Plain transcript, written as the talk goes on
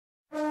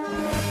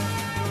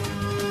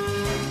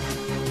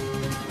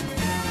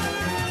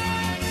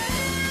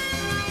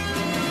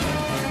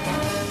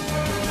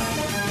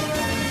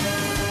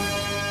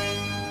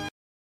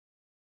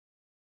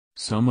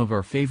Some of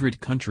our favorite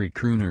country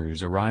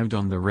crooners arrived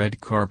on the red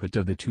carpet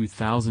of the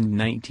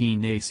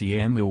 2019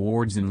 ACM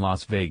Awards in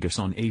Las Vegas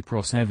on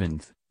April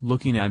 7,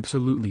 looking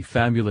absolutely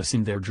fabulous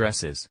in their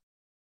dresses.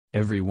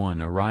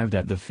 Everyone arrived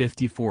at the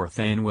 54th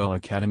Annual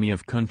Academy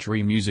of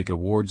Country Music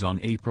Awards on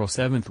April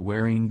 7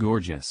 wearing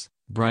gorgeous,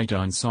 bright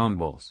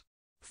ensembles.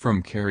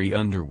 From Carrie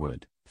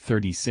Underwood,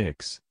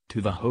 36, to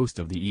the host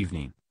of the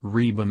evening,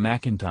 Reba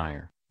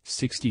McEntire,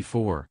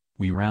 64,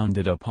 we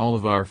rounded up all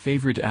of our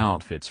favorite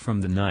outfits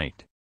from the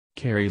night.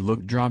 Carrie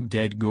looked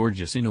drop-dead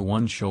gorgeous in a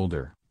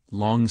one-shoulder,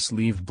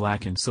 long-sleeved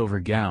black and silver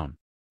gown.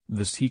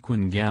 The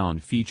sequin gown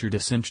featured a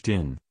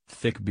cinched-in,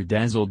 thick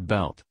bedazzled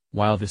belt,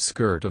 while the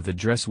skirt of the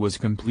dress was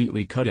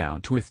completely cut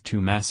out with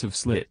two massive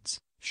slits,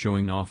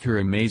 showing off her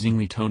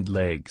amazingly toned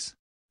legs.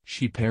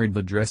 She paired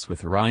the dress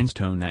with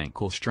rhinestone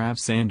ankle-strap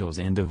sandals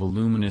and a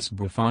voluminous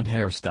bouffant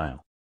hairstyle.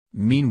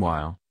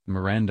 Meanwhile,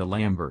 Miranda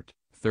Lambert,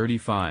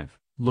 35,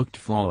 looked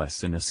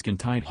flawless in a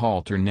skin-tight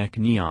halter-neck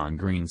neon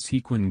green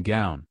sequin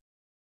gown.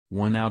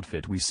 One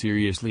outfit we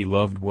seriously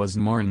loved was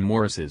Maren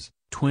Morris's,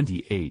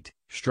 28,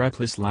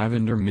 strapless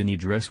lavender mini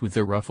dress with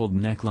a ruffled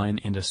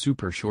neckline and a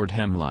super short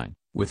hemline,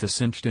 with a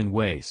cinched-in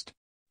waist.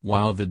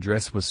 While the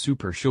dress was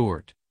super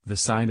short, the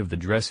side of the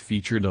dress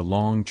featured a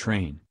long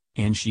train,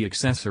 and she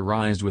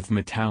accessorized with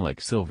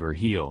metallic silver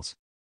heels.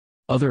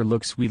 Other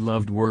looks we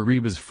loved were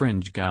Reba's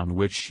fringe gown,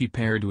 which she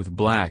paired with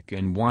black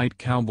and white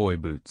cowboy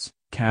boots,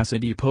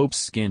 Cassidy Pope's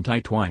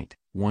skin-tight white,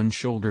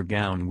 one-shoulder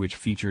gown which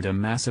featured a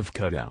massive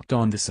cutout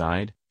on the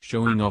side,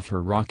 showing off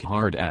her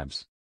rock-hard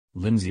abs.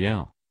 Lindsay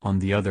L., on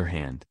the other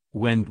hand,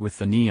 went with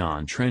the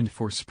neon trend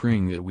for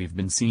spring that we've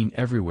been seeing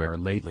everywhere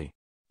lately.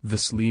 The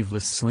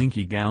sleeveless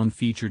slinky gown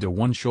featured a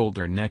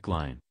one-shoulder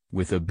neckline,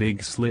 with a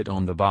big slit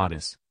on the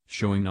bodice,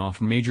 showing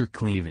off major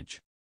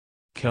cleavage.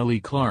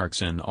 Kelly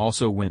Clarkson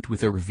also went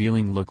with a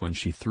revealing look when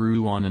she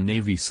threw on a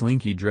navy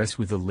slinky dress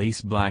with a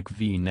lace black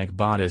V-neck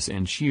bodice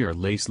and sheer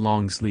lace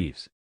long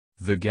sleeves.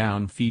 The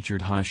gown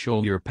featured high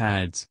shoulder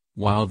pads,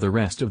 while the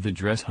rest of the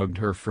dress hugged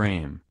her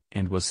frame,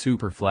 and was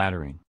super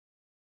flattering.